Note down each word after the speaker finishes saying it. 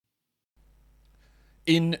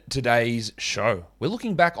In today's show, we're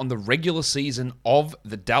looking back on the regular season of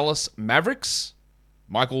the Dallas Mavericks.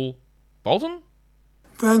 Michael Bolton?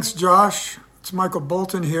 Thanks, Josh. It's Michael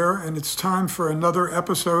Bolton here, and it's time for another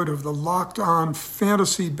episode of the Locked On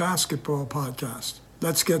Fantasy Basketball Podcast.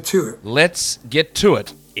 Let's get to it. Let's get to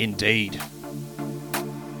it, indeed.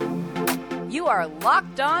 You are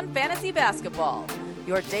Locked On Fantasy Basketball,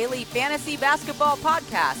 your daily fantasy basketball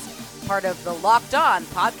podcast, part of the Locked On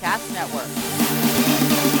Podcast Network.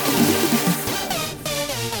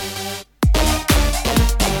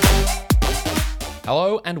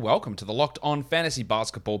 Hello and welcome to the Locked On Fantasy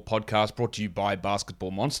Basketball Podcast brought to you by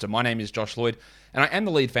Basketball Monster. My name is Josh Lloyd and I am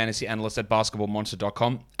the lead fantasy analyst at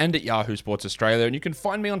basketballmonster.com and at Yahoo Sports Australia. And you can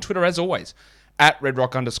find me on Twitter as always at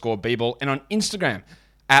redrock_bball and on Instagram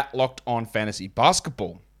at Locked On Fantasy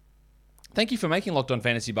Basketball. Thank you for making Locked On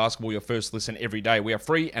Fantasy Basketball your first listen every day. We are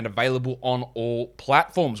free and available on all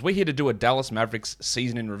platforms. We're here to do a Dallas Mavericks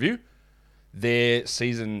season in review. Their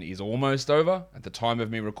season is almost over. At the time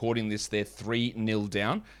of me recording this, they're 3-0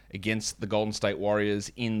 down against the Golden State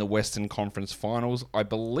Warriors in the Western Conference Finals. I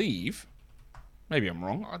believe, maybe I'm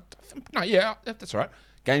wrong. That's right.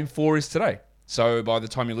 Game 4 is today. So by the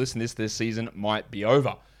time you listen to this, their season might be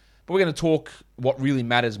over. But we're going to talk what really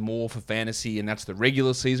matters more for fantasy, and that's the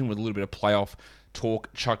regular season with a little bit of playoff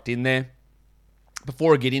talk chucked in there.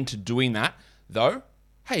 Before I get into doing that, though,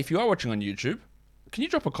 hey, if you are watching on YouTube, can you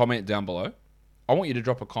drop a comment down below? I want you to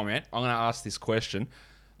drop a comment. I'm going to ask this question.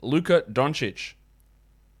 Luka Doncic.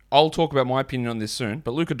 I'll talk about my opinion on this soon,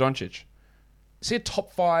 but Luka Doncic, is he a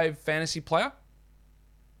top 5 fantasy player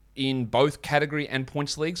in both category and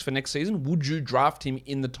points leagues for next season? Would you draft him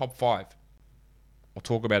in the top 5? I'll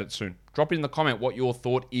talk about it soon. Drop it in the comment what your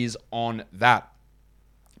thought is on that.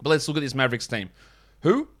 But let's look at this Mavericks team.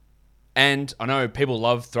 Who? And I know people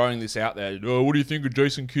love throwing this out there. Oh, what do you think of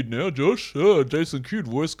Jason Kidd now, Josh? Oh, Jason Kidd,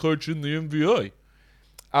 worst coach in the NBA.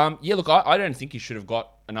 Look, I don't think he should have got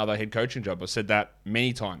another head coaching job. I've said that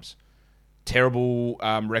many times. Terrible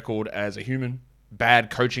record as a human. Bad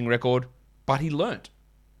coaching record. But he learnt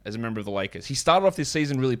as a member of the Lakers. He started off this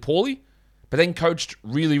season really poorly, but then coached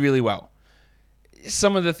really, really well.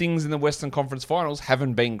 Some of the things in the Western Conference Finals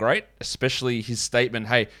haven't been great, especially his statement,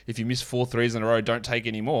 hey, if you miss 4 threes in a row, don't take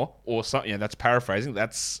any more. Or something, that's paraphrasing.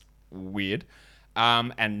 That's weird.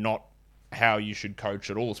 And not how you should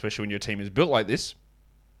coach at all, especially when your team is built like this.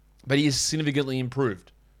 But he is significantly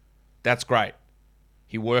improved. That's great.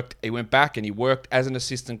 He went back and he worked as an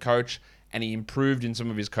assistant coach and he improved in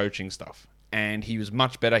some of his coaching stuff. And he was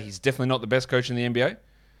much better. He's definitely not the best coach in the NBA.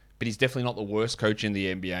 But he's definitely not the worst coach in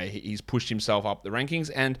the NBA. He's pushed himself up the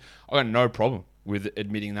rankings, and I got no problem with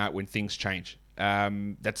admitting that when things change.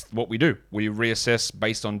 That's what we do. We reassess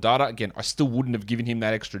based on data. Again, I still wouldn't have given him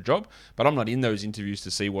that extra job, but I'm not in those interviews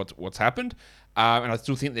to see what's happened. And I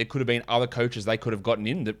still think there could have been other coaches they could have gotten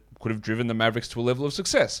in that could have driven the Mavericks to a level of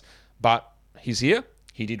success. But he's here,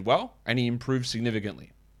 he did well, and he improved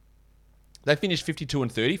significantly. They finished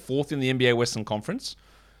 52-30, 4th in the NBA Western Conference.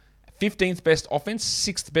 15th best offense,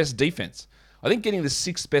 6th best defense. I think getting the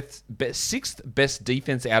 6th best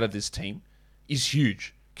defense out of this team is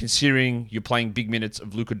huge, considering you're playing big minutes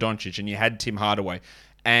of Luka Doncic and you had Tim Hardaway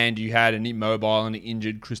and you had an immobile and an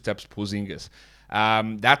injured Kristaps Porzingis.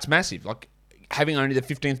 That's massive. Like having only the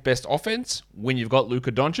 15th best offense when you've got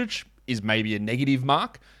Luka Doncic is maybe a negative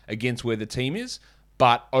mark against where the team is,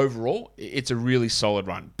 but overall, it's a really solid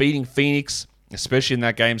run. Beating Phoenix, especially in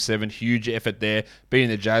that Game 7, huge effort there, beating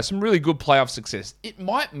the Jazz, some really good playoff success. It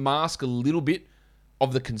might mask a little bit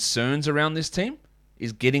of the concerns around this team,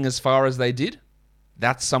 is getting as far as they did.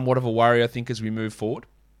 That's somewhat of a worry, I think, as we move forward,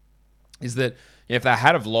 is that if they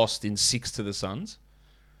had have lost in 6 to the Suns,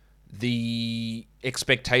 the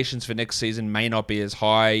expectations for next season may not be as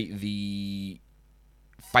high. The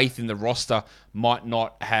faith in the roster might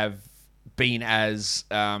not have been as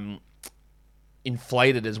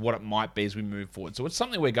inflated as what it might be as we move forward. So it's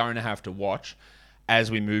something we're going to have to watch as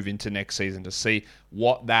we move into next season to see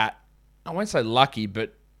what that, I won't say lucky,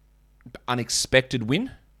 but unexpected win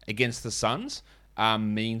against the Suns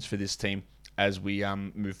means for this team as we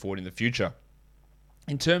move forward in the future.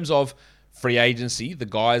 In terms of free agency, the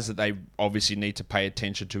guys that they obviously need to pay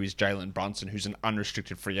attention to is Jalen Brunson, who's an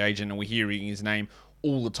unrestricted free agent, and we're hearing his name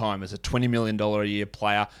all the time as a $20 million a year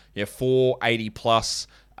player. 480 plus.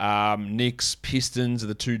 Knicks, Pistons are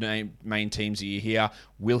the two main teams that you hear.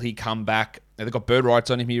 Will he come back? Now, they've got bird rights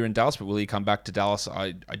on him here in Dallas, but will he come back to Dallas?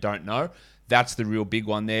 I don't know. That's the real big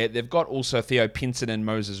one there. They've got also Theo Pinson and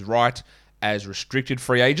Moses Wright as restricted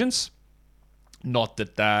free agents. Not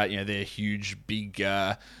that they're huge, big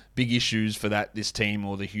big issues for this team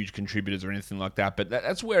or the huge contributors or anything like that. But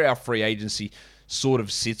that's where our free agency sort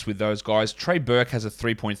of sits with those guys. Trey Burke has a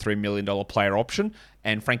 $3.3 million player option,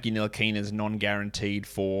 and Frankie Ntilikina is non-guaranteed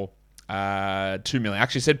for $2 million.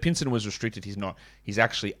 Actually, said Pinson was restricted. He's not. He's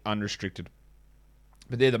actually unrestricted.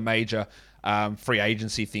 But they're the major free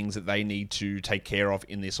agency things that they need to take care of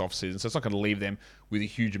in this offseason. So it's not going to leave them with a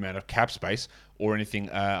huge amount of cap space or anything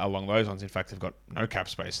along those lines. In fact, they've got no cap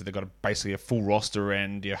space. So they've got basically a full roster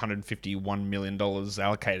and $151 million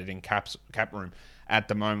allocated in cap room at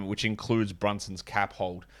the moment, which includes Brunson's cap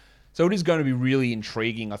hold. So it is going to be really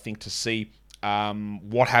intriguing, I think, to see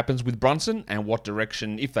what happens with Brunson and what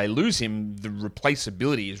direction, if they lose him, the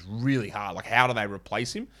replaceability is really hard. Like, how do they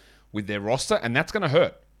replace him with their roster? And that's going to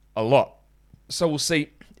hurt a lot. So we'll see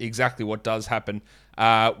exactly what does happen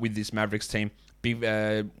with this Mavericks team. Big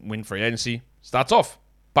win free agency starts off.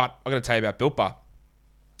 But I'm going to tell you about Built Bar.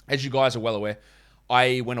 As you guys are well aware,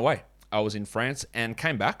 I went away. I was in France and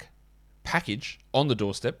came back, package on the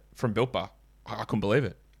doorstep from Built Bar. I couldn't believe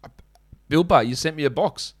it. Built Bar, you sent me a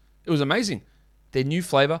box. It was amazing. Their new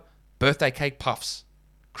flavor, birthday cake puffs.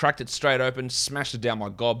 Cracked it straight open, smashed it down my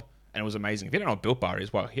gob, and it was amazing. If you don't know what Built Bar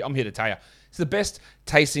is, well, I'm here to tell you. It's the best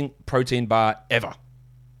tasting protein bar ever.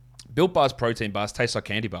 Built Bar's protein bars taste like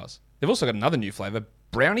candy bars. They've also got another new flavor,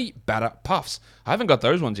 brownie batter puffs. I haven't got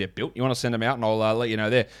those ones yet, Built. You want to send them out and I'll let you know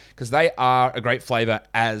there, because they are a great flavor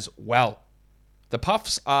as well. The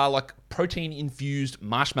puffs are like protein-infused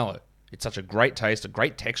marshmallow. It's such a great taste, a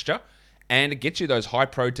great texture, and it gets you those high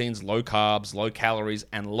proteins, low carbs, low calories,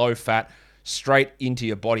 and low fat straight into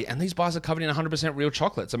your body. And these bars are covered in 100% real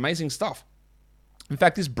chocolate. It's amazing stuff. In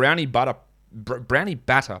fact, this brownie batter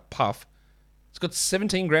puff, it's got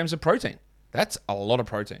 17 grams of protein. That's a lot of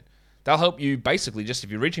protein. They'll help you basically just, if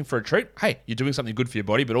you're reaching for a treat, hey, you're doing something good for your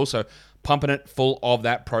body, but also pumping it full of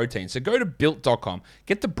that protein. So go to Built.com,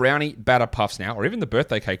 get the brownie batter puffs now, or even the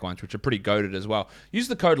birthday cake ones, which are pretty goated as well. Use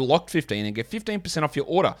the code LOCKED15 and get 15% off your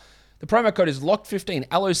order. The promo code is LOCKED15,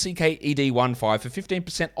 LOCKED15 for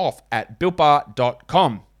 15% off at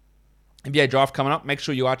BuiltBar.com. NBA draft coming up. Make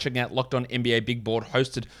sure you are checking out Locked On NBA Big Board,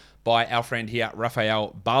 hosted by our friend here,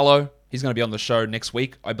 Rafael Barlow. He's going to be on the show next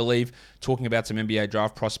week, I believe, talking about some NBA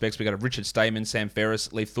draft prospects. We got Richard Stayman, Sam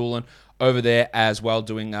Ferris, Leif Thulin over there as well,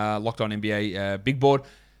 doing Locked On NBA Big Board.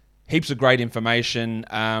 Heaps of great information.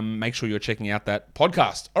 Make sure you're checking out that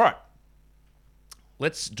podcast. All right,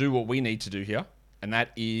 let's do what we need to do here, and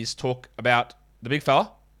that is talk about the big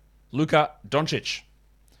fella, Luka Doncic.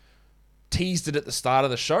 Teased it at the start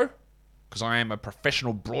of the show, because I am a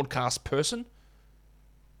professional broadcast person,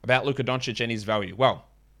 about Luka Doncic and his value. Well,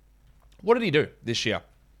 what did he do this year?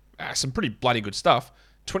 Some pretty bloody good stuff.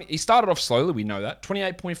 He started off slowly, we know that.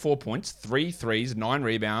 28.4 points, 3 threes, 9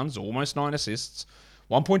 rebounds, almost 9 assists,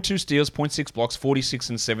 1.2 steals, 0.6 blocks, 46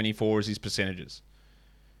 and 74 is his percentages.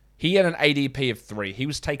 He had an ADP of 3. He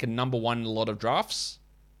was taken number 1 in a lot of drafts.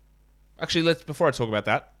 Actually, before I talk about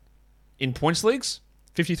that, in points leagues,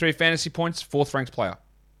 53 fantasy points, 4th ranked player.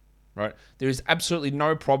 Right? There is absolutely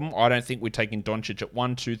no problem, I don't think, we're taking Doncic at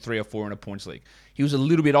 1, 2, 3, or 4 in a points league. He was a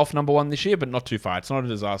little bit off number 1 this year, but not too far. It's not a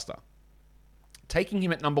disaster. Taking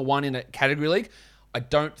him at number 1 in a category league, I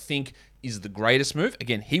don't think is the greatest move.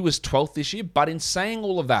 Again, he was 12th this year, but in saying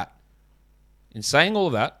all of that,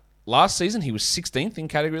 last season he was 16th in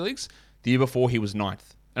category leagues. The year before he was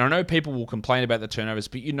 9th. And I know people will complain about the turnovers,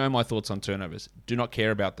 but you know my thoughts on turnovers. Do not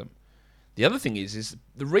care about them. The other thing is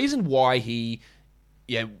the reason why he...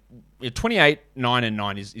 28, 9, and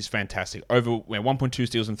 9 is fantastic. Over 1.2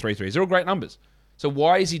 steals and 3 threes. They're all great numbers. So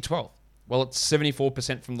why is he 12th? Well, it's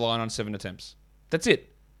 74% from the line on 7 attempts. That's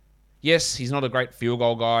it. Yes, he's not a great field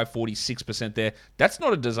goal guy, 46% there. That's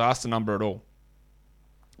not a disaster number at all.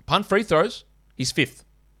 Punt free throws, he's 5th.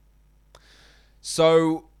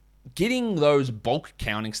 So getting those bulk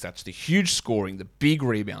counting stats, the huge scoring, the big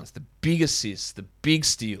rebounds, the big assists, the big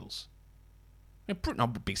steals,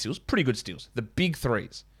 not big steals, pretty good steals, the big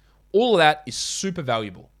threes, all of that is super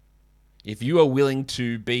valuable. If you are willing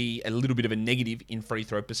to be a little bit of a negative in free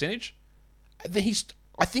throw percentage, then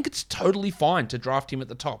I think it's totally fine to draft him at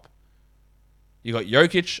the top. You got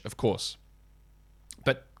Jokic, of course,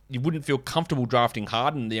 but you wouldn't feel comfortable drafting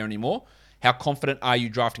Harden there anymore. How confident are you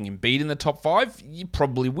drafting Embiid in the top 5? You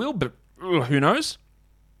probably will, but who knows?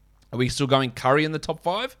 Are we still going Curry in the top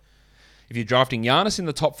 5? If you're drafting Giannis in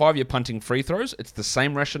the top 5, you're punting free throws. It's the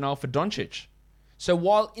same rationale for Doncic. So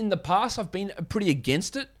while in the past I've been pretty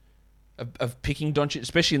against it, of picking Doncic,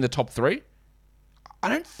 especially in the top 3, I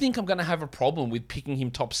don't think I'm going to have a problem with picking him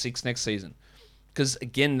top 6 next season. Because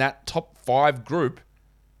again, that top 5 group,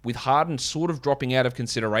 with Harden sort of dropping out of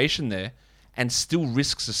consideration there, and still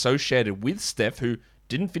risks associated with Steph, who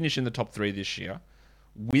didn't finish in the top 3 this year,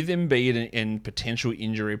 with Embiid and potential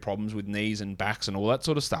injury problems with knees and backs and all that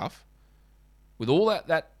sort of stuff, with all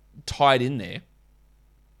that tied in there,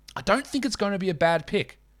 I don't think it's going to be a bad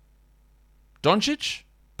pick. Doncic,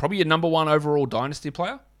 probably your number 1 overall dynasty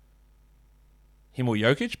player. Him or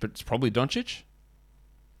Jokic, but it's probably Doncic.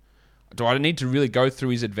 Do I need to really go through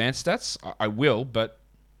his advanced stats? I will, but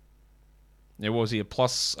there was he a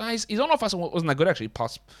plus. He's on off us. Wasn't that good actually?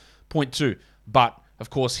 Plus 0.2. But of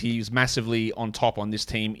course, he's massively on top on this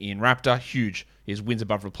team in Raptor. Huge. His wins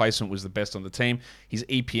above replacement was the best on the team. His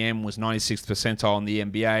EPM was 96th percentile in the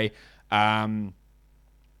NBA.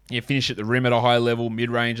 Finished at the rim at a high level,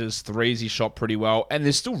 mid-ranges, threes he shot pretty well, and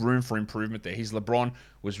there's still room for improvement there. His LeBron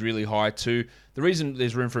was really high too. The reason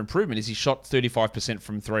there's room for improvement is he shot 35%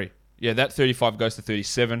 from 3. Yeah, that 35 goes to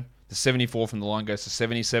 37. The 74 from the line goes to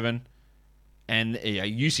 77. And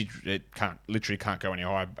usage, it literally can't go any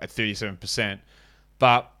higher at 37%.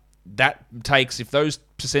 But that takes, if those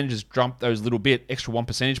percentages jump those little bit, extra 1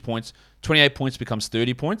 percentage points, 28 points becomes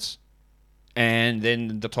 30 points. And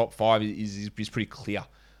then the top 5 is pretty clear,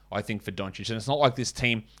 I think, for Doncic. And it's not like this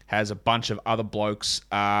team has a bunch of other blokes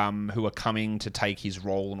who are coming to take his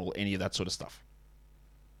role and any of that sort of stuff.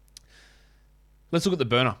 Let's look at the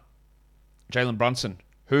burner. Jalen Brunson,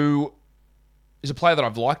 who is a player that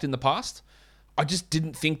I've liked in the past. I just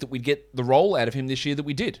didn't think that we'd get the role out of him this year that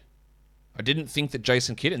we did. I didn't think that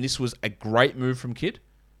Jason Kidd, and this was a great move from Kidd.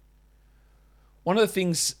 One of the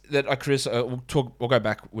things that I criticized, we'll go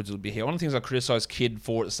backwards a little bit here. One of the things I criticized Kidd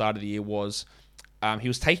for at the start of the year was he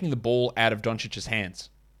was taking the ball out of Doncic's hands.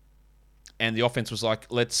 And the offense was like,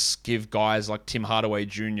 let's give guys like Tim Hardaway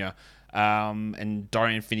Jr. And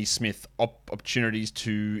Dorian Finney-Smith opportunities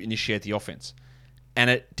to initiate the offense. And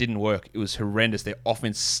it didn't work. It was horrendous. Their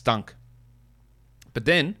offense stunk. But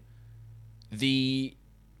then, the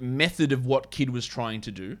method of what Kidd was trying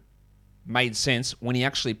to do made sense when he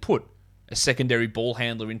actually put a secondary ball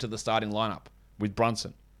handler into the starting lineup with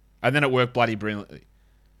Brunson. And then it worked bloody brilliantly.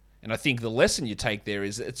 And I think the lesson you take there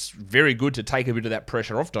is it's very good to take a bit of that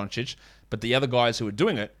pressure off Doncic, but the other guys who are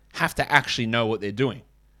doing it have to actually know what they're doing.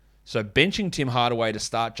 So benching Tim Hardaway to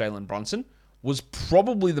start Jalen Brunson was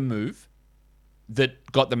probably the move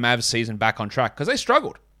that got the Mavs season back on track, because they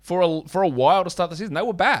struggled for a while to start the season. They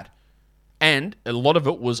were bad. And a lot of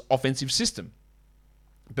it was offensive system.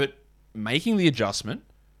 But making the adjustment,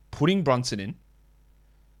 putting Brunson in,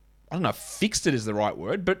 I don't know if fixed it is the right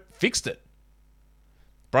word, but fixed it.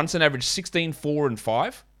 Brunson averaged 16, 4, and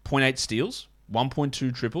 5, 0.8 steals,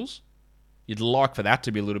 1.2 triples. You'd like for that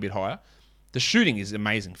to be a little bit higher. The shooting is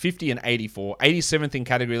amazing, 50 and 84, 87th in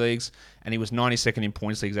category leagues, and he was 92nd in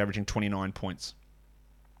points leagues, averaging 29 points.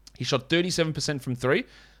 He shot 37% from 3,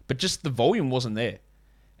 but just the volume wasn't there.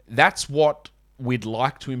 That's what we'd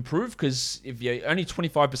like to improve, because if only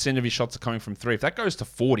 25% of his shots are coming from 3, if that goes to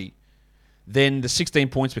 40, then the 16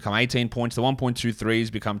 points become 18 points, the 1.2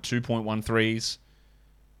 threes become 2.1 threes.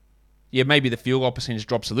 Yeah, maybe the field goal percentage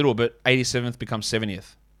drops a little, but 87th becomes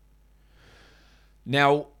 70th.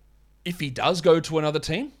 Now, if he does go to another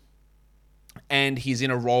team and he's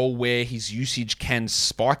in a role where his usage can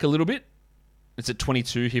spike a little bit, it's at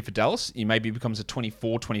 22 here for Dallas, he maybe becomes a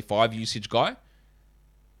 24, 25 usage guy.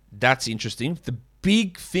 That's interesting. The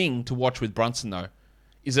big thing to watch with Brunson, though,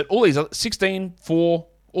 is that all these 16, 4,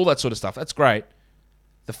 all that sort of stuff, that's great.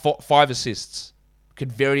 The 5 assists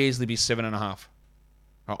could very easily be 7.5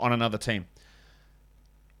 on another team.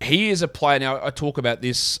 He is a player, now I talk about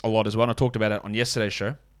this a lot as well, and I talked about it on yesterday's show.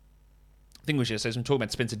 I think we should say some talk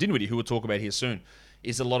about Spencer Dinwiddie, who we'll talk about here soon.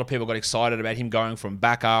 Is a lot of people got excited about him going from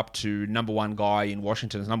backup to number 1 guy in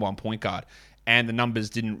Washington as number 1 point guard. And the numbers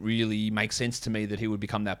didn't really make sense to me that he would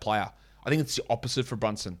become that player. I think it's the opposite for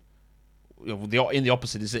Brunson. In the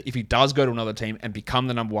opposite is that if he does go to another team and become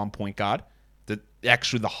the number 1 point guard, that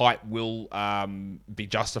actually the height will be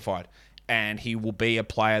justified. And he will be a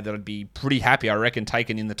player that I'd be pretty happy, I reckon,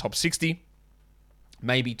 taken in the top 60,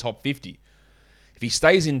 maybe top 50. If he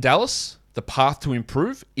stays in Dallas, the path to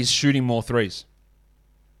improve is shooting more threes.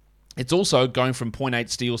 It's also going from 0.8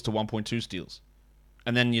 steals to 1.2 steals.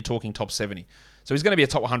 And then you're talking top 70. So he's going to be a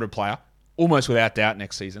top 100 player, almost without doubt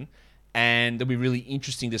next season. And it'll be really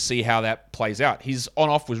interesting to see how that plays out. His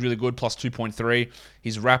on-off was really good, plus 2.3.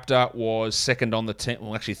 His Raptor was second on the team,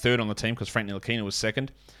 well, actually third on the team, because Frank Ntilikina was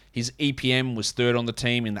second. His EPM was third on the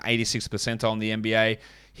team in the 86th percentile in the NBA.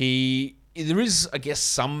 There is, I guess,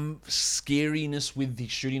 some scariness with the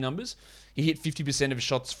shooting numbers. He hit 50% of his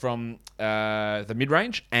shots from the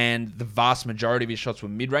mid-range, and the vast majority of his shots were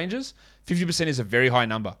mid-ranges. 50% is a very high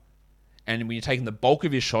number. And when you're taking the bulk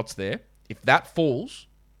of your shots there, if that falls,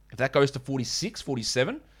 if that goes to 46,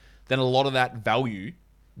 47, then a lot of that value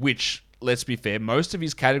which, let's be fair, most of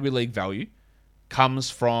his category league value comes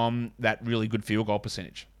from that really good field goal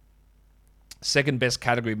percentage. Second best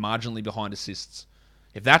category, marginally behind assists.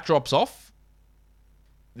 If that drops off,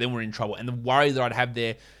 then we're in trouble. And the worry that I'd have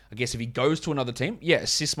there, I guess, if he goes to another team,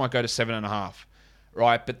 assists might go to 7.5,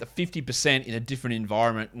 right? But the 50% in a different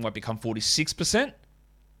environment might become 46%,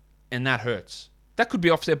 and that hurts. That could be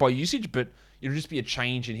offset by usage, but it'll just be a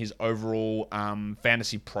change in his overall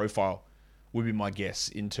fantasy profile, would be my guess,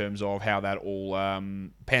 in terms of how that all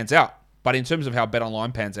pans out. But in terms of how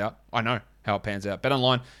BetOnline pans out, I know how it pans out.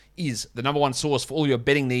 BetOnline is the number one source for all your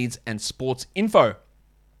betting needs and sports info.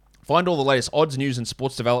 Find all the latest odds, news, and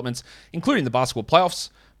sports developments, including the basketball playoffs,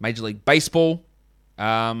 Major League Baseball.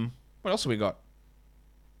 What else have we got?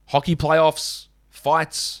 Hockey playoffs,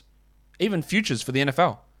 fights, even futures for the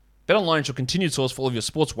NFL. BetOnline is your continued source for all of your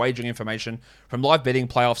sports wagering information, from live betting,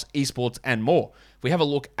 playoffs, esports, and more. If we have a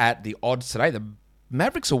look at the odds today, the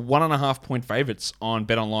Mavericks are 1.5 point favorites on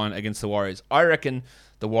BetOnline against the Warriors. I reckon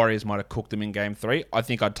the Warriors might have cooked them in Game 3. I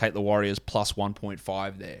think I'd take the Warriors plus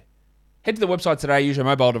 1.5 there. Head to the website today, use your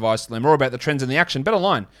mobile device to learn more about the trends in the action.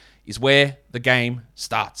 BetOnline is where the game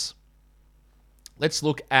starts. Let's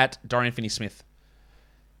look at Dorian Finney-Smith.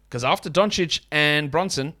 Because after Doncic and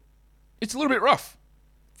Brunson, it's a little bit rough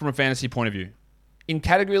from a fantasy point of view. In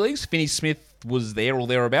category leagues, Finney-Smith was there or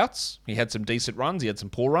thereabouts. He had some decent runs. He had some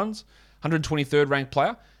poor runs. 123rd ranked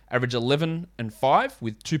player, average 11 and 5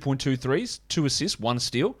 with 2.2 threes, 2 assists, 1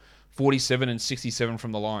 steal, 47 and 67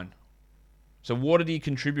 from the line. So what did he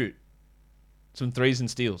contribute? Some threes and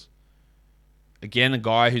steals. Again, a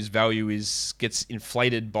guy whose value gets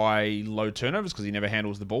inflated by low turnovers because he never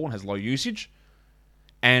handles the ball and has low usage.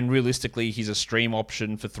 And realistically, he's a stream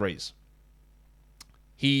option for threes.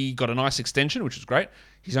 He got a nice extension, which is great.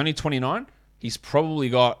 He's only 29. He's probably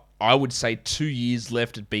got, I would say, 2 years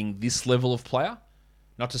left at being this level of player.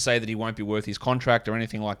 Not to say that he won't be worth his contract or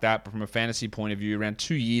anything like that, but from a fantasy point of view, around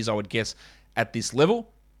 2 years, I would guess, at this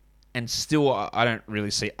level. And still, I don't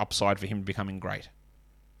really see upside for him becoming great.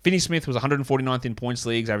 Finney-Smith was 149th in points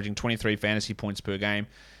leagues, averaging 23 fantasy points per game.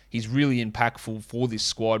 He's really impactful for this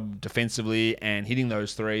squad defensively and hitting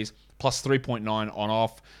those threes, plus 3.9 on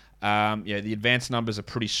off. The advanced numbers are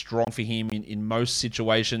pretty strong for him in most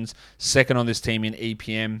situations. Second on this team in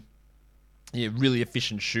EPM. Really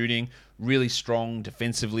efficient shooting, really strong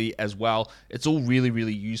defensively as well. It's all really,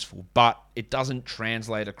 really useful, but it doesn't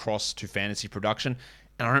translate across to fantasy production,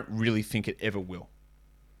 and I don't really think it ever will.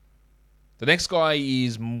 The next guy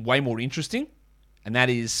is way more interesting, and that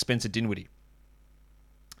is Spencer Dinwiddie.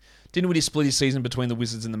 Dinwiddie split his season between the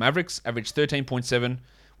Wizards and the Mavericks, averaged 13.7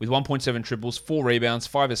 with 1.7 triples, 4 rebounds,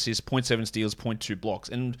 5 assists, 0.7 steals, 0.2 blocks.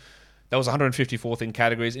 And that was 154th in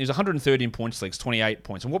categories. And he was 130 in points leagues, 28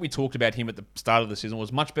 points. And what we talked about him at the start of the season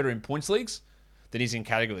was much better in points leagues than he's in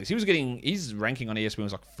category leagues. His ranking on ESPN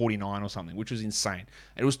was like 49 or something, which was insane.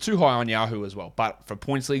 And it was too high on Yahoo as well. But for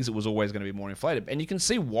points leagues, it was always going to be more inflated. And you can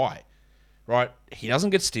see why, right? He doesn't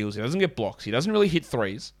get steals. He doesn't get blocks. He doesn't really hit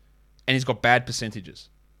threes. And he's got bad percentages.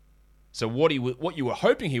 So what you were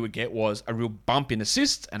hoping he would get was a real bump in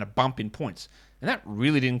assists and a bump in points. And that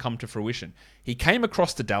really didn't come to fruition. He came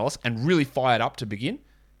across to Dallas and really fired up to begin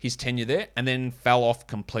his tenure there and then fell off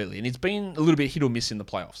completely. And he's been a little bit hit or miss in the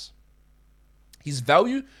playoffs. His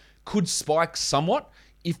value could spike somewhat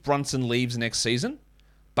if Brunson leaves next season.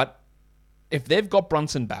 But if they've got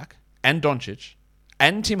Brunson back and Doncic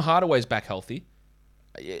and Tim Hardaway's back healthy,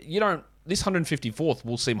 this 154th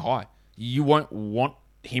will seem high. You won't want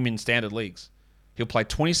him in standard leagues. He'll play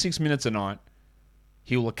 26 minutes a night.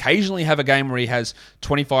 He'll occasionally have a game where he has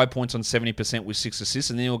 25 points on 70% with 6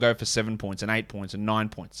 assists, and then he'll go for 7 points and 8 points and 9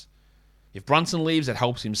 points. If Brunson leaves, it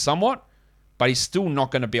helps him somewhat, but he's still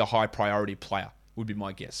not going to be a high priority player, would be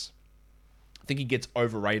my guess. I think he gets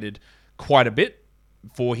overrated quite a bit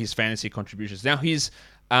for his fantasy contributions. Now, his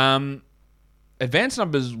advanced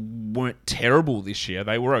numbers weren't terrible this year.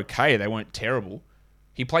 They were okay. They weren't terrible.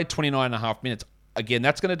 He played 29.5 minutes. Again,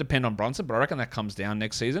 that's going to depend on Brunson, but I reckon that comes down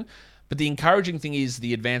next season. But the encouraging thing is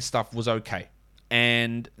the advanced stuff was okay.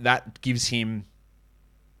 And that gives him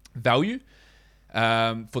value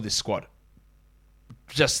for this squad.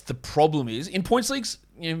 Just the problem is, in points leagues,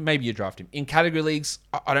 maybe you draft him. In category leagues,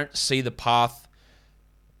 I don't see the path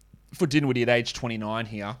for Dinwiddie at age 29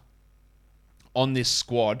 here on this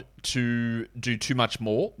squad to do too much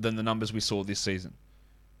more than the numbers we saw this season.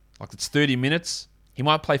 Like, it's 30 minutes. He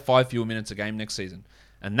might play 5 fewer minutes a game next season.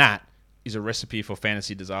 And that is a recipe for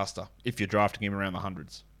fantasy disaster if you're drafting him around the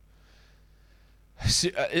hundreds. This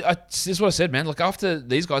is what I said, man. Like, after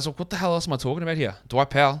these guys, what the hell else am I talking about here? Dwight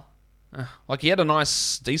Powell. He had a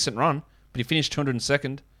nice, decent run, but he finished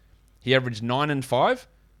 202nd. He averaged 9 and 5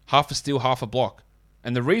 half a steal, half a block.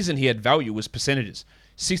 And the reason he had value was percentages.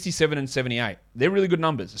 67 and 78. They're really good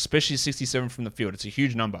numbers, especially 67 from the field. It's a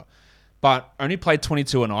huge number. But only played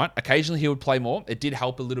 22 a night. Occasionally he would play more. It did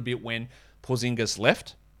help a little bit when Porzingis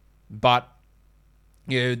left. But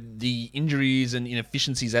the injuries and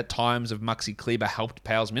inefficiencies at times of Maxi Kleber helped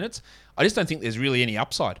Powell's minutes. I just don't think there's really any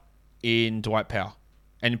upside in Dwight Powell.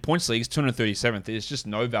 And in points leagues, 237th. There's just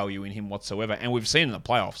no value in him whatsoever. And we've seen in the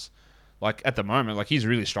playoffs, like at the moment, like he's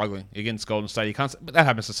really struggling against Golden State. He can't, but that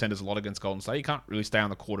happens to centers a lot against Golden State. He can't really stay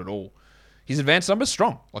on the court at all. His advanced numbers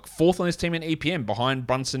strong, like 4th on his team in EPM behind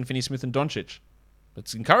Brunson, Finney-Smith, and Doncic.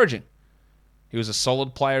 It's encouraging. He was a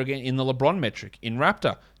solid player again in the LeBron metric. In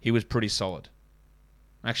Raptor, he was pretty solid.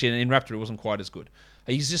 Actually, in Raptor, it wasn't quite as good.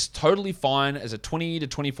 He's just totally fine as a 20 to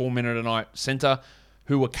 24 minute a night center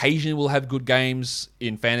who occasionally will have good games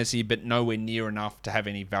in fantasy, but nowhere near enough to have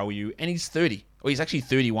any value. And he's 30. Or he's actually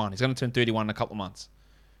 31. He's going to turn 31 in a couple of months.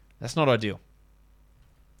 That's not ideal.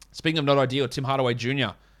 Speaking of not ideal, Tim Hardaway Jr.,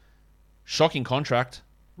 shocking contract.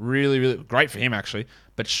 Really, really great for him, actually.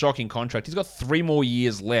 But shocking contract. He's got 3 more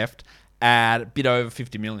years left at a bit over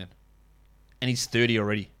 $50 million. And he's 30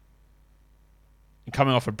 already. And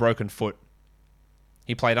coming off a broken foot.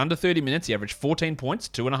 He played under 30 minutes. He averaged 14 points,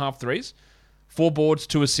 2.5 threes, 4 boards,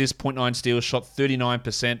 2 assists, 0.9 steals, shot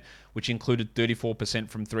 39%, which included 34%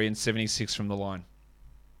 from 3 and 76 from the line.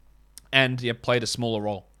 And he played a smaller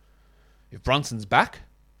role. If Brunson's back,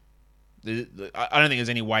 I don't think there's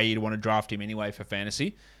any way you'd want to draft him anyway for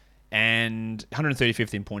fantasy. And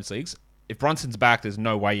 135th in points leagues. If Brunson's back, there's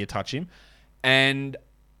no way you touch him. And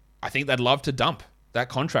I think they'd love to dump that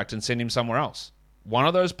contract and send him somewhere else. One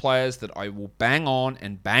of those players that I will bang on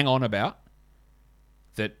about,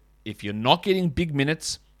 that if you're not getting big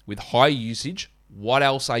minutes with high usage, what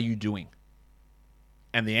else are you doing?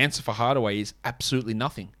 And the answer for Hardaway is absolutely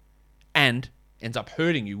nothing. And ends up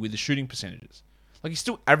hurting you with the shooting percentages. Like, he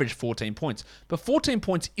still averaged 14 points. But 14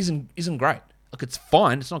 points isn't great. Like, it's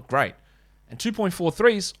fine. It's not great. And 2.4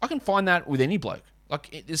 threes, I can find that with any bloke.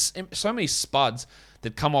 Like, there's so many spuds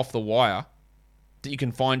that come off the wire that you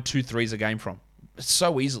can find 2 threes a game from.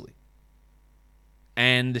 So easily.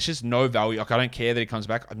 And there's just no value. Like, I don't care that he comes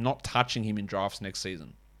back. I'm not touching him in drafts next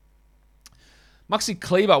season. Maxi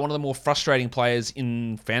Kleber, one of the more frustrating players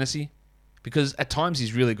in fantasy, because at times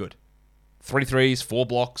he's really good. 3 threes, 4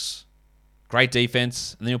 blocks, great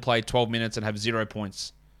defense, and then he'll play 12 minutes and have 0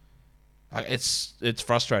 points. It's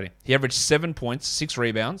frustrating. He averaged 7 points, 6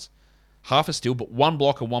 rebounds, half a steal, but 1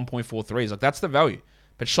 block and 1.4 threes. Like, that's the value.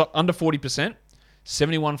 But shot under 40%,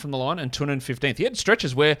 71 from the line, and 215th. He had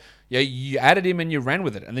stretches where you added him and you ran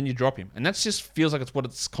with it, and then you drop him. And that just feels like it's what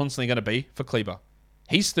it's constantly going to be for Kleber.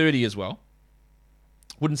 He's 30 as well.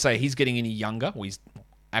 Wouldn't say he's getting any younger. Well,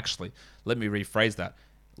 actually, let me rephrase that.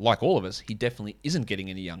 Like all of us, he definitely isn't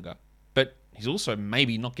getting any younger. But he's also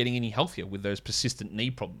maybe not getting any healthier with those persistent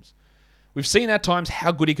knee problems. We've seen at times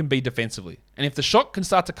how good he can be defensively. And if the shot can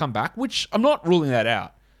start to come back, which I'm not ruling that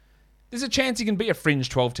out, there's a chance he can be a fringe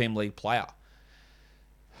 12-team league player.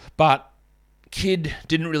 But Kidd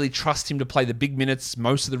didn't really trust him to play the big minutes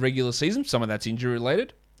most of the regular season. Some of that's injury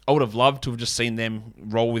related. I would have loved to have just seen them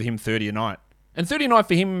roll with him 30 a night. And 30 a night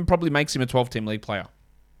for him probably makes him a 12-team league player.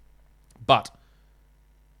 But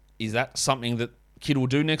is that something that Kidd will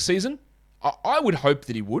do next season? I would hope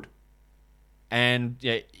that he would. And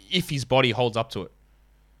if his body holds up to it.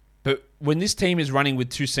 But when this team is running with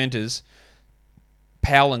 2 centers,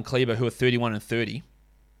 Powell and Kleber, who are 31 and 30,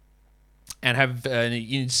 and have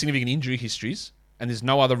significant injury histories, and there's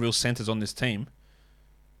no other real centers on this team,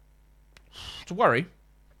 it's a worry.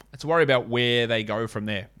 It's a worry about where they go from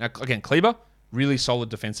there. Now, again, Kleber, really solid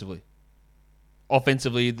defensively.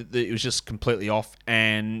 Offensively, it was just completely off,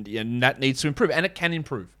 and that needs to improve, and it can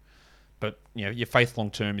improve. But your faith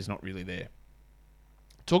long term is not really there.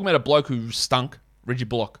 Talking about a bloke who stunk, Reggie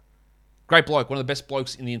Bullock. Great bloke, one of the best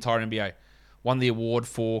blokes in the entire NBA. Won the award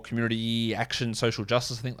for community action, social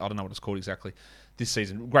justice, I think. I don't know what it's called exactly this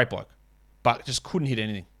season. Great bloke. But just couldn't hit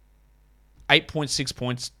anything. 8.6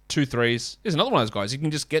 points, 2 threes. There's another one of those guys. He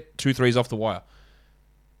can just get 2 threes off the wire.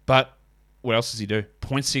 But what else does he do?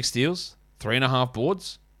 0.6 steals, 3.5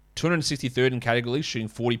 boards, 263rd in categories, shooting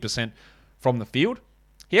 40% from the field.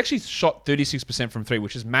 He actually shot 36% from 3,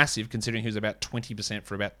 which is massive considering he was about 20%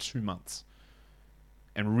 for about 2 months.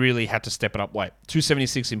 And really had to step it up late.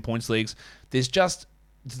 276 in points leagues. There's just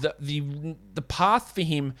the path for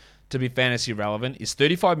him to be fantasy relevant is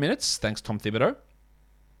 35 minutes, thanks Tom Thibodeau.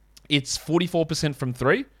 It's 44% from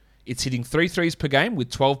 3. It's hitting 3 threes per game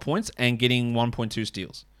with 12 points and getting 1.2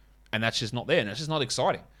 steals. And that's just not there. And it's just not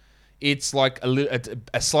exciting. It's like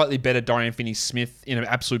a slightly better Dorian Finney-Smith in an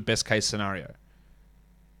absolute best case scenario.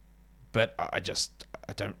 But I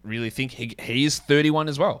don't really think he is 31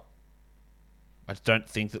 as well. I don't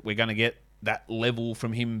think that we're going to get that level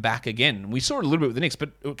from him back again. We saw it a little bit with the Knicks,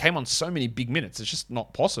 but it came on so many big minutes. It's just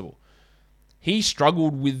not possible. He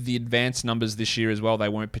struggled with the advanced numbers this year as well. They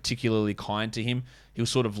weren't particularly kind to him. He was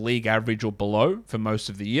sort of league average or below for most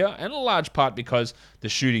of the year, and a large part because the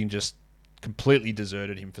shooting just completely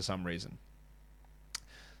deserted him for some reason.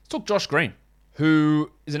 Let's talk Josh Green,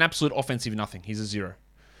 who is an absolute offensive nothing. He's a 0.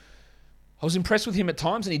 I was impressed with him at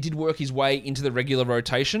times, and he did work his way into the regular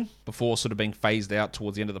rotation before sort of being phased out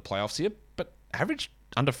towards the end of the playoffs here, but averaged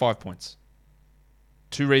under 5 points.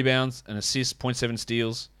 2 rebounds, an assist, 0.7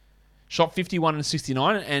 steals. Shot 51 and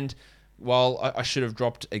 69, and while I should have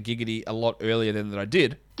dropped a giggity a lot earlier than that I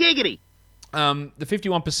did. Giggity! The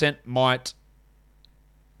 51% might,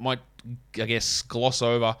 I guess, gloss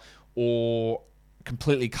over or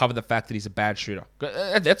completely cover the fact that he's a bad shooter.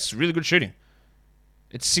 That's really good shooting.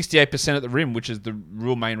 It's 68% at the rim, which is the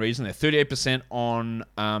real main reason there. 38% on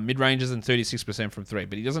mid-ranges and 36% from 3.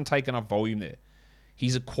 But he doesn't take enough volume there.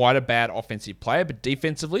 He's quite a bad offensive player, but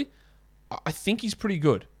defensively, I think he's pretty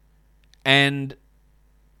good. And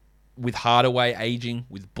with Hardaway aging,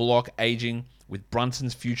 with Bullock aging, with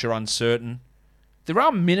Brunson's future uncertain, there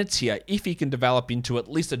are minutes here if he can develop into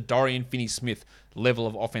at least a Dorian Finney-Smith level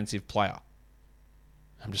of offensive player.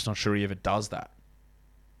 I'm just not sure he ever does that.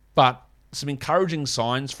 But some encouraging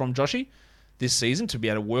signs from Joshy this season to be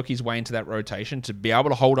able to work his way into that rotation, to be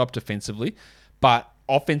able to hold up defensively. But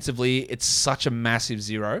offensively, it's such a massive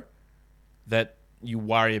 0 that you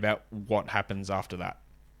worry about what happens after that.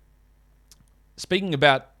 Speaking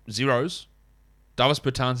about zeros, Davis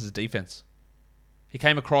Bertans' defense. He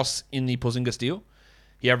came across in the Porzingis deal.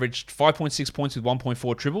 He averaged 5.6 points with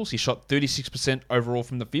 1.4 triples. He shot 36% overall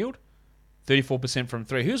from the field, 34% from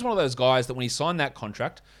 3. He was one of those guys that when he signed that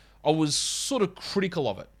contract, I was sort of critical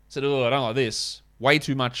of it. Said, I don't like this. Way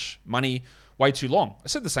too much money, way too long. I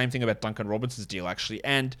said the same thing about Duncan Robinson's deal, actually.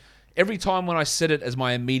 And every time when I said it as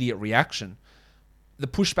my immediate reaction, the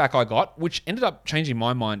pushback I got, which ended up changing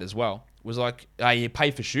my mind as well, was like, you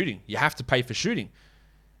pay for shooting. You have to pay for shooting.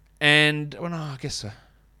 And, well, no, I guess so.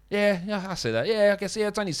 Yeah, I see that. Yeah, I guess,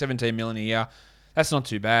 it's only $17 million a year. That's not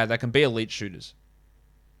too bad. They can be elite shooters.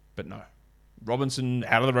 But no. Robinson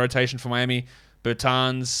out of the rotation for Miami.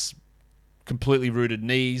 Bertans, completely rooted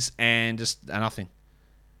knees and just nothing.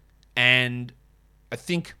 And I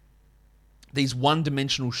think these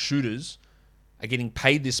one-dimensional shooters are getting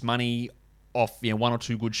paid this money off 1 or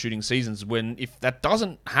 2 good shooting seasons, when if that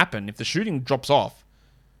doesn't happen, if the shooting drops off,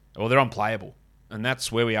 well, they're unplayable. And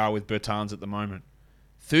that's where we are with Bertans at the moment.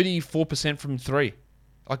 34% from 3.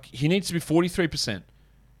 Like, he needs to be 43%.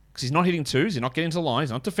 Because he's not hitting 2s, he's not getting to the line,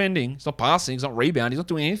 he's not defending, he's not passing, he's not rebounding, he's not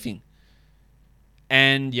doing anything.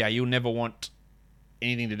 And yeah, you'll never want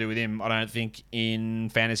anything to do with him, I don't think, in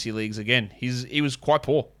fantasy leagues again. He was quite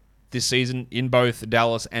poor this season in both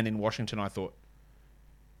Dallas and in Washington, I thought.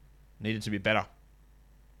 Needed to be better.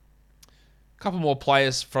 A couple more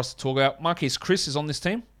players for us to talk about. Marquise Chris is on this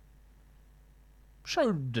team.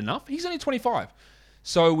 Showed enough. He's only 25.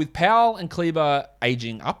 So with Powell and Kleber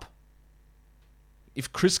aging up,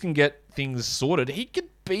 if Chris can get things sorted, he could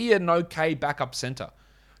be an okay backup center.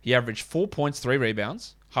 He averaged 4 points, 3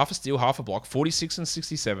 rebounds, half a steal, half a block, 46 and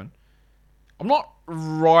 67. I'm not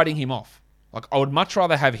writing him off. Like, I would much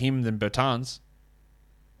rather have him than Bertans,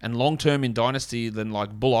 and long-term in Dynasty than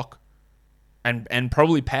like Bullock, and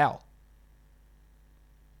probably Powell.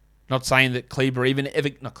 Not saying that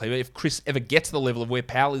if Chris ever gets to the level of where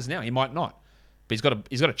Powell is now, he might not. But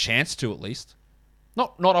he's got a chance to, at least.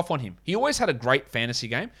 Not off on him. He always had a great fantasy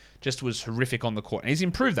game, just was horrific on the court. And he's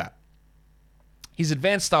improved that. His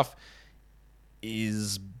advanced stuff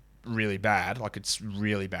is really bad. Like, it's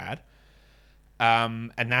really bad.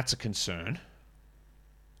 And that's a concern.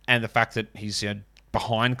 And the fact that he's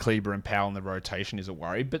behind Kleber and Powell in the rotation is a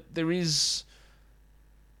worry. But there is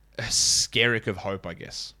a skerrick of hope, I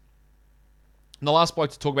guess. And the last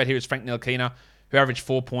bloke to talk about here is Frank Ntilikina, who averaged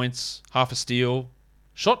 4 points, half a steal,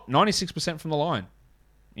 shot 96% from the line,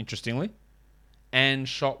 interestingly, and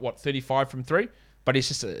shot, 35 from 3? But he's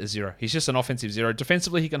just a 0. He's just an offensive 0.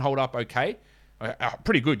 Defensively, he can hold up okay.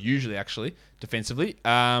 Pretty good, usually, actually, defensively.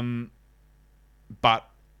 But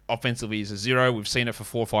offensively, he's a 0. We've seen it for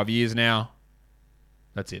 4 or 5 years now.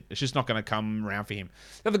 That's it. It's just not going to come around for him.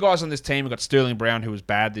 The other guys on this team, we've got Sterling Brown, who was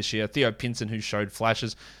bad this year. Theo Pinson, who showed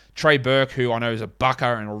flashes. Trey Burke, who I know is a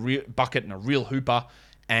bucket and a real hooper.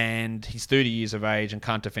 And he's 30 years of age and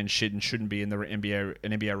can't defend shit and shouldn't be in the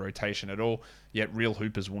NBA rotation at all. Yet real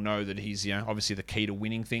hoopers will know that he's obviously the key to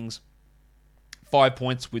winning things. 5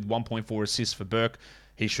 points with 1.4 assists for Burke.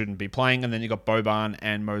 he shouldn't be playing. And then you got Boban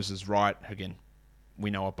and Moses Wright. Again,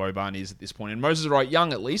 we know what Boban is at this point. And Moses Wright,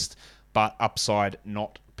 young at least, but upside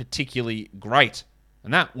not particularly great.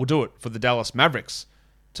 And that will do it for the Dallas Mavericks.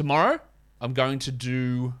 Tomorrow, I'm going to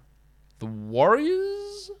do the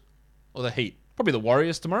Warriors or the Heat. Probably the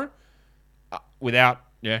Warriors tomorrow, without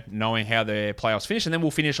knowing how their playoffs finish. And then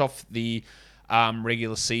we'll finish off the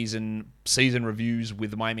regular season reviews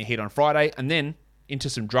with the Miami Heat on Friday, and then into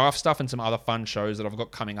some draft stuff and some other fun shows that I've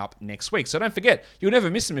got coming up next week. So don't forget, you'll never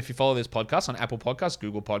miss them if you follow this podcast on Apple Podcasts,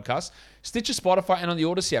 Google Podcasts, Stitcher, Spotify, and on the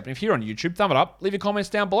Odyssey app. And if you're on YouTube, thumb it up, leave your comments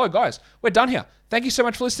down below. Guys, we're done here. Thank you so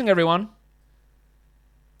much for listening, everyone.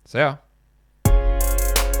 See ya.